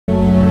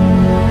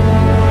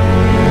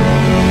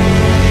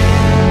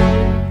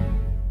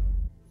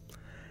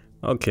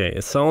Okay,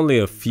 it's only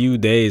a few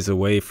days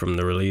away from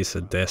the release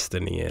of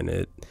Destiny, and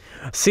it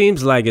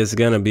seems like it's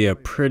gonna be a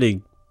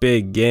pretty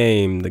big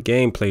game. The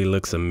gameplay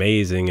looks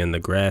amazing, and the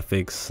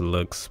graphics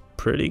looks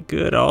pretty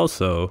good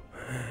also.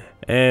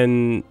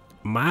 And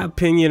my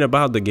opinion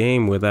about the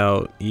game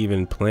without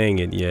even playing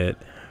it yet,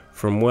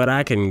 from what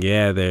I can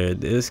gather,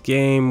 this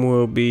game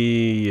will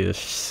be your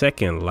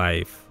second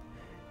life.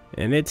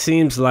 And it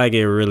seems like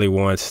it really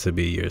wants to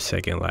be your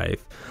second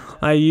life.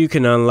 Like, you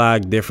can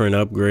unlock different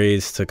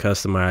upgrades to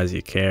customize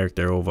your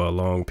character over a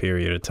long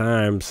period of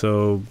time.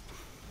 So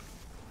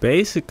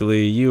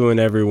basically, you and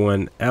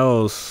everyone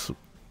else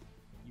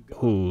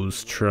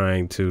who's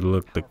trying to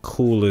look the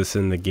coolest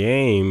in the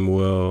game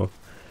will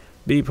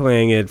be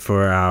playing it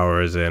for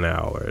hours and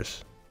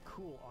hours.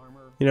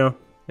 You know,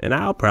 and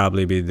I'll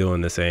probably be doing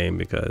the same,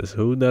 because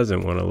who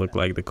doesn't want to look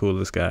like the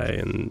coolest guy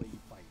in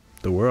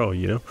the world,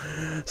 you know?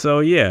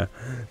 So yeah,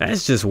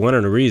 that's just one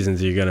of the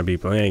reasons you're gonna be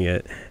playing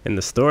it. And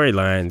the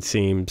storyline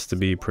seems to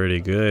be pretty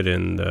good,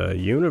 and the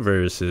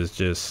universe is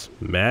just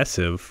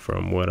massive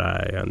from what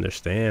I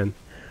understand.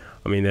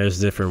 I mean, there's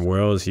different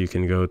worlds you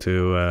can go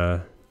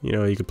to. You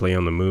know, you can play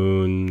on the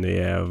moon. They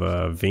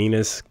have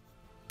Venus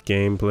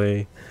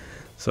gameplay.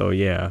 So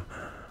yeah,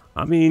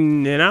 I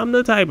mean, and I'm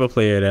the type of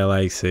player that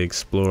likes to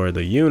explore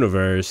the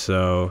universe,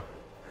 so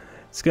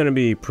it's gonna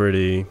be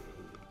pretty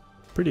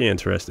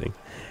interesting.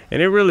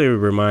 And it really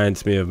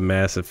reminds me of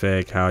Mass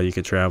Effect, how you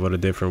could travel to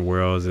different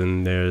worlds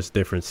and there's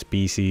different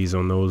species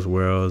on those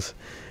worlds.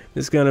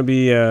 It's gonna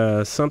be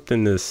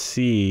something to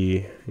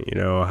see, you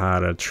know, how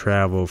to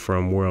travel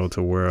from world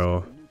to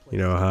world, you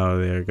know, how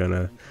they're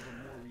gonna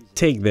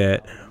take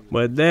that.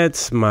 But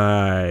that's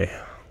my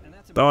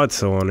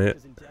thoughts on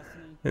it,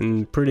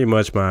 and pretty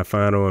much my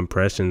final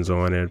impressions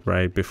on it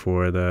right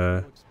before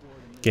the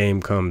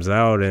game comes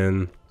out.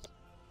 And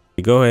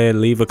go ahead,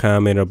 leave a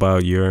comment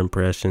about your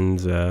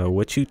impressions,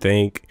 what you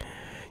think,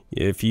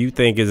 if you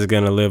think it's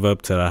gonna live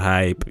up to the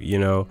hype, you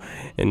know.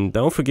 And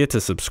don't forget to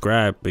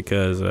subscribe,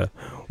 because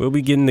we'll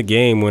be getting the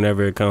game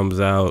whenever it comes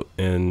out,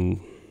 and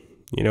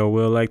you know,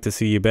 we'll like to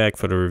see you back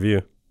for the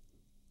review.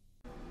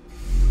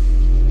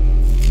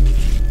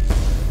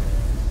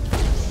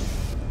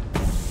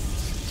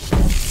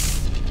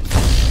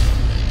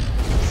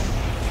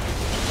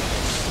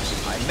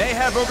 I may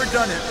have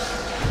overdone it.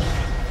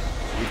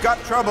 We've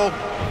got trouble.